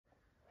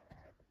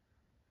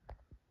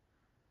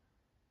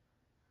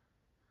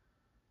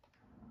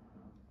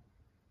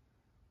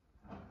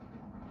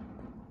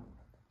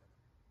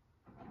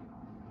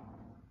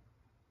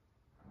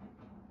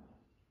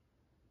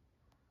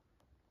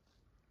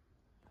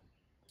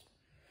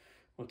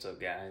What's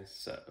up, guys?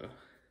 So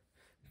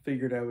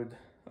figured I would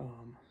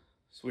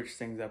switch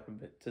things up a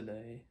bit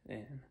today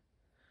and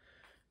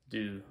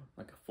do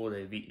like a full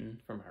day of eating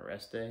for my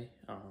rest day.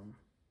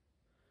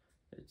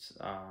 It's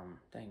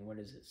dang, what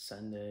is it,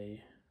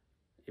 Sunday,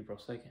 April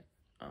 2nd.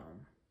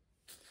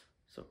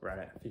 So right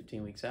at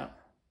 15 weeks out.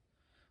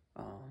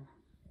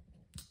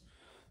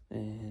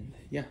 And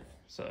yeah,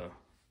 so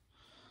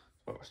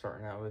that's what we're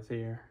starting out with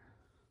here.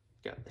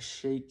 Got the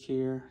shake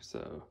here.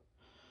 So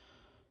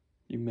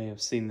you may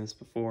have seen this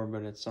before,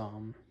 but it's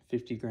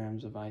 50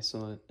 grams of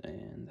isolate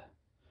and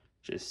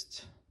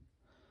just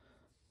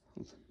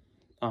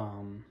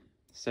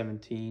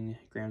 17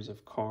 grams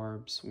of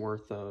carbs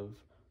worth of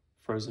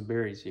frozen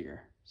berries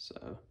here.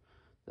 So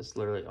that's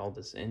literally all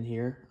that's in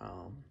here.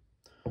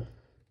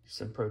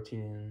 Some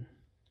protein and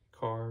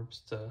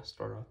carbs to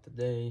start off the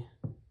day,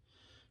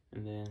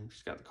 and then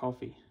just got the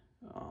coffee.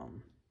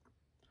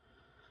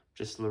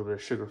 Just a little bit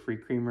of sugar-free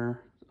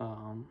creamer,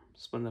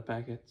 split in the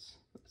packets.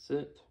 That's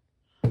it.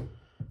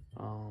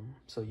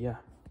 So yeah,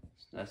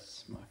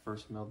 that's my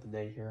first meal of the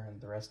day here and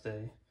the rest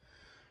day.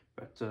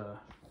 But you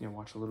know,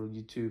 watch a little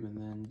YouTube and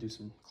then do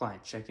some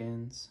client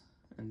check-ins,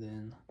 and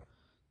then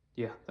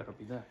yeah, that'll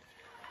be that.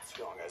 What's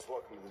going on, guys?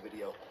 Welcome to the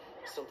video.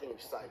 Something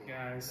exciting,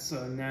 Guys.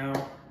 So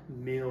now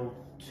meal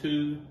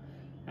 2.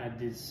 I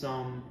did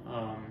some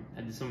of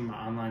my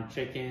online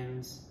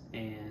check-ins,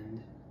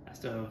 and I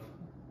still have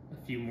a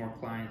few more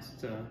clients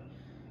to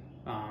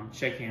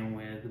check in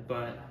with,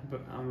 but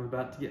I'm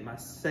about to get my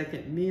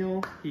second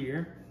meal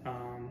here.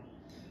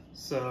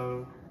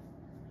 So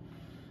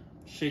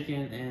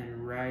chicken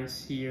and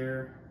rice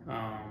here.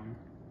 I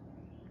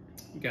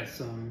got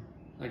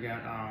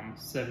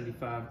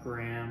 75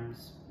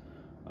 grams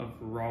of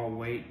raw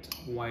weight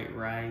white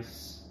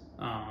rice.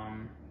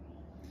 Kind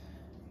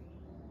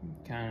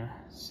of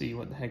see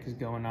what the heck is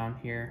going on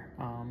here.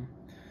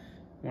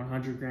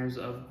 100 grams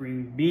of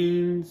green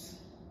beans.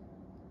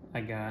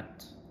 I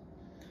got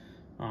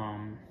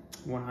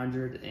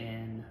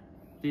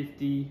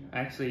 150.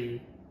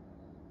 Actually,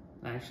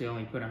 I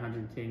only put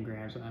 110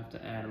 grams. I have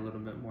to add a little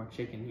bit more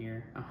chicken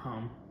here,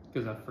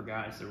 because I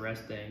forgot it's the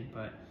rest day.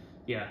 But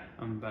yeah,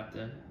 I'm about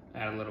to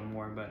add a little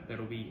more, but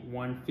it'll be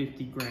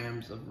 150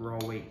 grams of raw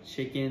weight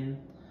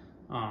chicken.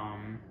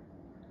 And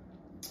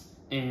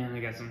I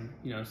got some,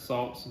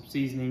 salt, some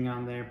seasoning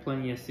on there,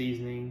 plenty of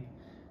seasoning.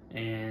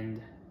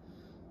 And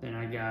then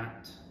I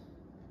got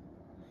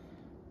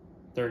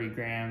 30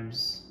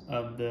 grams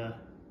of the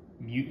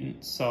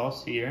mutant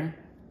sauce here.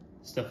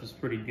 Stuff is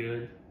pretty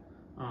good.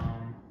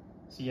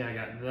 So yeah, I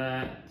got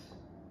that.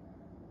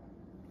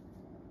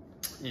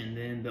 And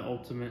then the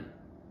ultimate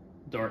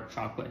dark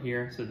chocolate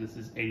here. So this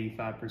is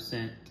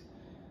 85%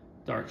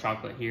 dark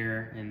chocolate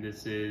here, and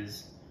this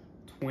is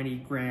 20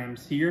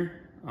 grams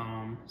here.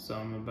 So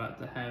I'm about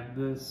to have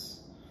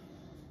this,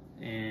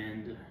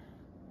 and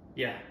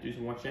yeah, do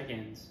some more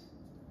check-ins.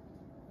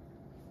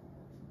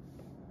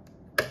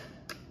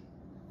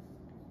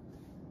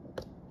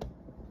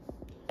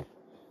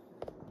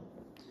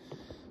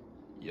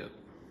 Yep.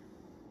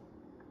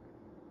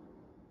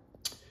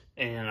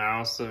 And I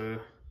also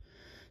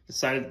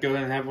decided to go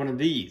ahead and have one of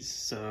these,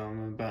 so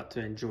I'm about to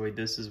enjoy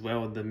this as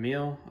well with the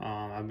meal.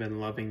 I've been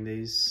loving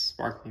these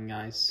sparkling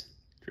ice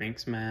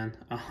drinks, man.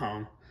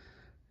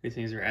 These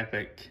things are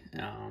epic.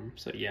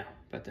 So yeah,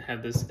 about to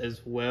have this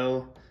as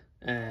well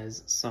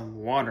as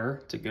some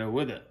water to go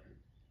with it.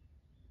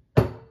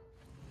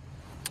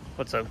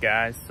 What's up,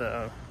 guys?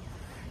 So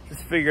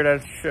just figured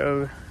I'd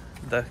show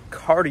the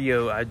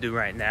cardio I do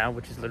right now,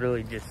 which is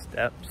literally just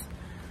steps.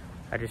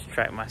 I just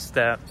track my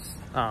steps.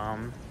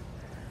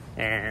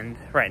 And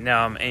right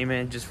now I'm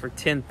aiming just for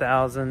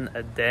 10,000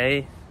 a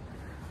day.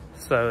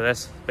 So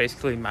that's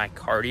basically my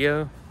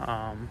cardio.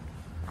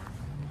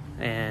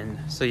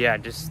 And so yeah,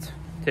 just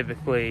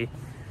typically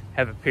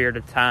have a period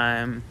of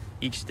time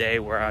each day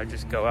where I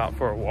just go out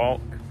for a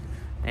walk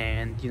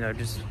and,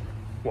 just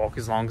walk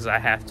as long as I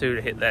have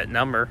to hit that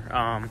number.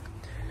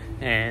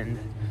 And,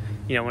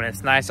 when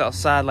it's nice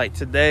outside like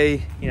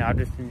today, I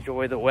just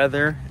enjoy the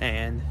weather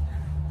and,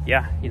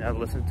 yeah,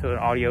 listen to an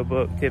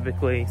audiobook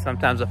typically,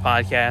 sometimes a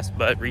podcast,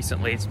 but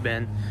recently it's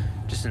been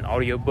just an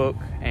audiobook,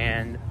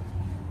 and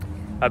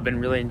I've been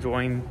really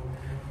enjoying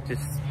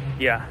just,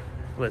 yeah,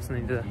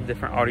 listening to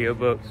different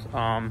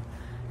audiobooks.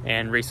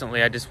 And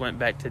recently I just went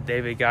back to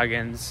David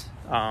Goggins'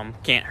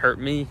 Can't Hurt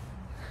Me,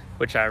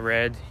 which I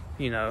read,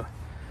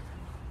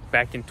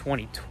 back in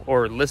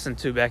listened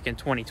to back in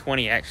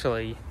 2020,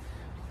 actually.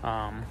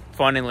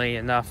 Funnily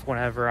enough,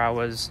 whenever I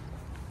was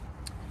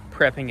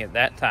prepping at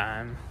that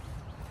time,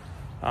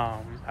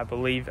 I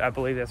believe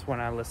that's when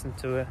I listened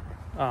to it.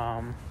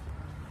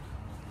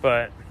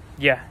 But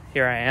yeah,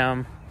 here I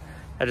am.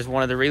 I just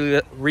wanted to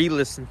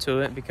re-listen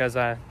to it because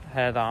I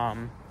had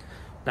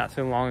not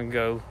too long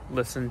ago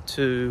listened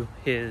to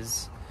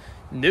his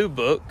new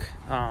book,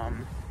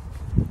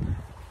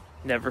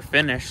 Never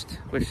Finished,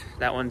 which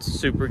that one's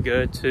super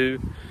good too,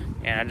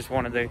 and I just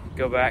wanted to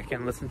go back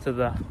and listen to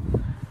the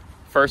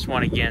first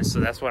one again, so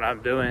that's what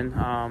I'm doing.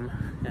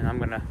 And I'm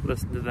gonna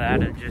listen to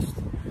that and just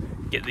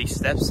get these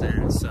steps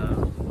in.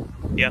 So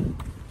yeah.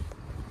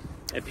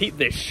 And peep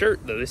this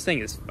shirt though. This thing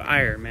is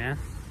fire, man.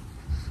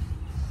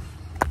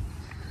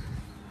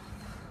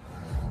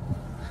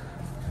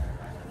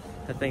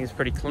 That thing is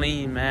pretty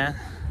clean, man.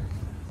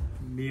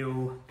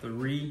 Meal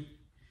 3.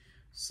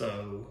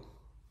 So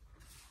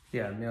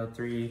yeah, meal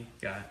 3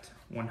 got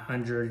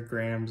 100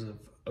 grams of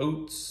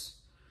oats,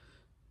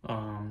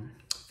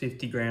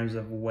 50 grams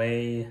of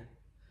whey,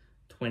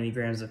 20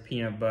 grams of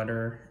peanut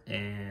butter,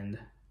 and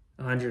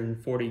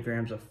 140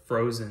 grams of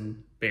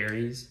frozen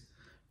berries,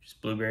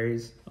 just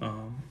blueberries.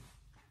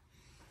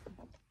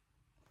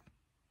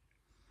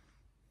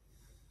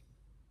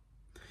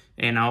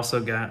 And I also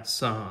got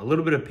a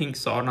little bit of pink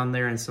salt on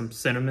there and some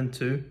cinnamon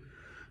too.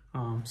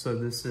 So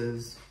this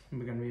is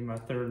gonna be my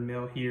 3rd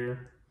meal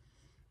here.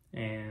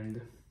 And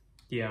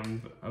yeah,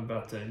 I'm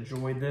about to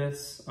enjoy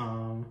this.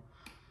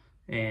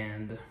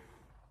 And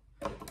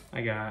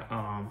I got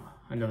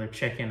another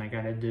check-in I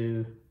gotta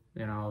do,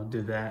 and I'll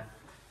do that.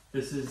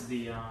 This is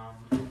the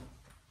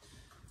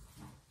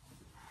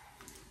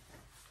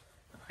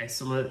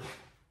isolate.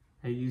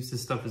 I use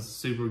this stuff, it's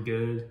super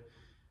good.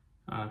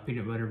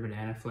 Peanut butter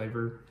banana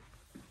flavor.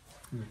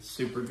 And it's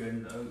super good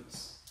in the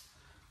oats.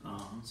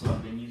 So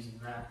I've been using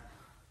that.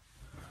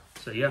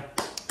 So yeah,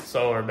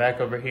 so we're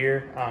back over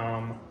here.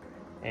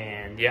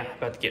 And yeah,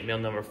 about to get meal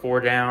number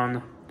 4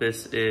 down.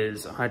 This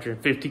is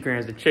 150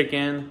 grams of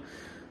chicken,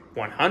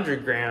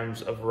 100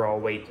 grams of raw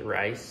weight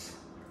rice,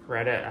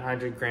 right at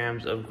 100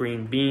 grams of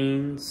green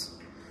beans,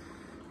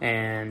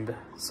 and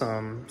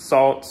some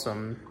salt,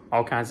 some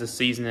all kinds of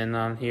seasoning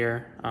on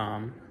here.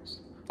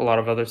 A lot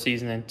of other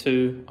seasoning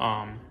too.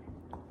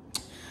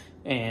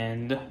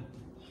 And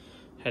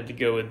had to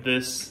go with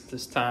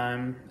this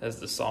time as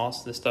the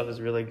sauce. This stuff is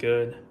really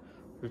good.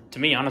 To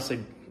me,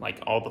 honestly, like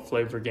all the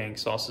Flavor Gang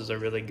sauces are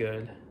really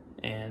good,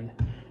 and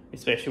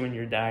especially when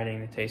you're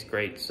dieting, it tastes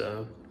great.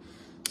 So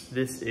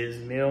this is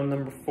meal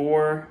number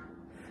 4.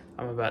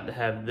 I'm about to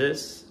have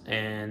this,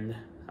 and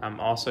I'm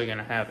also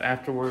gonna have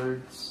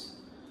afterwards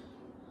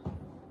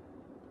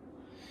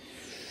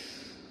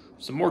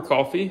some more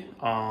coffee.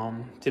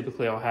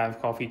 Typically I'll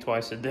have coffee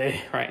twice a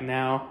day right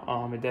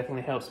now. It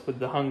definitely helps with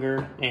the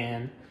hunger,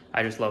 and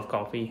I just love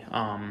coffee.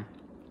 And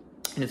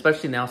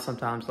especially now,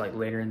 sometimes like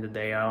later in the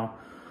day, I'll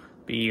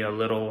be a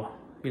little,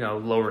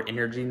 lower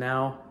energy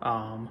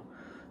now.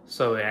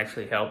 So it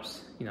actually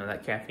helps,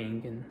 that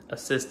caffeine can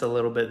assist a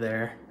little bit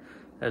there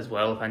as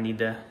well if I need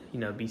to,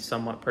 be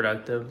somewhat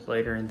productive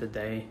later in the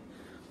day.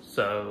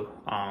 So,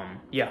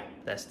 yeah,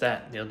 that's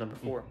that, meal number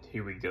 4.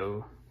 Here we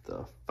go,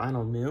 the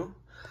final meal.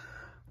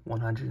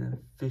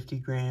 150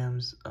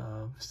 grams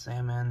of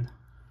salmon.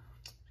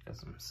 Got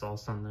some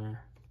sauce on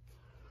there.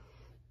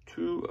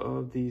 2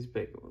 of these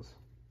bagels.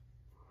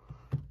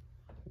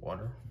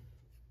 Water.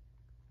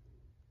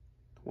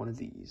 1 of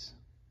these.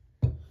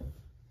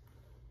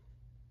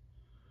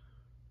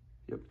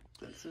 Yep,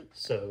 that's it.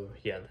 So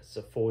yeah, that's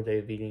a full day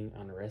of eating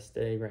on a rest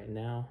day right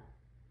now.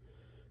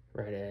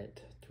 Right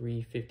at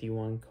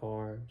 351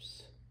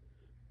 carbs,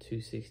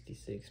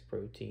 266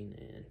 protein,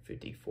 and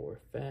 54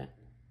 fat.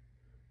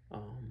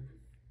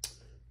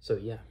 So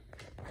yeah,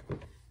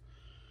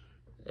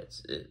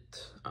 that's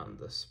it on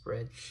the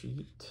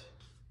spreadsheet.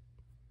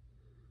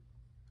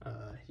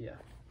 Yeah,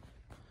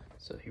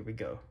 so here we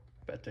go,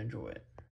 about to enjoy it.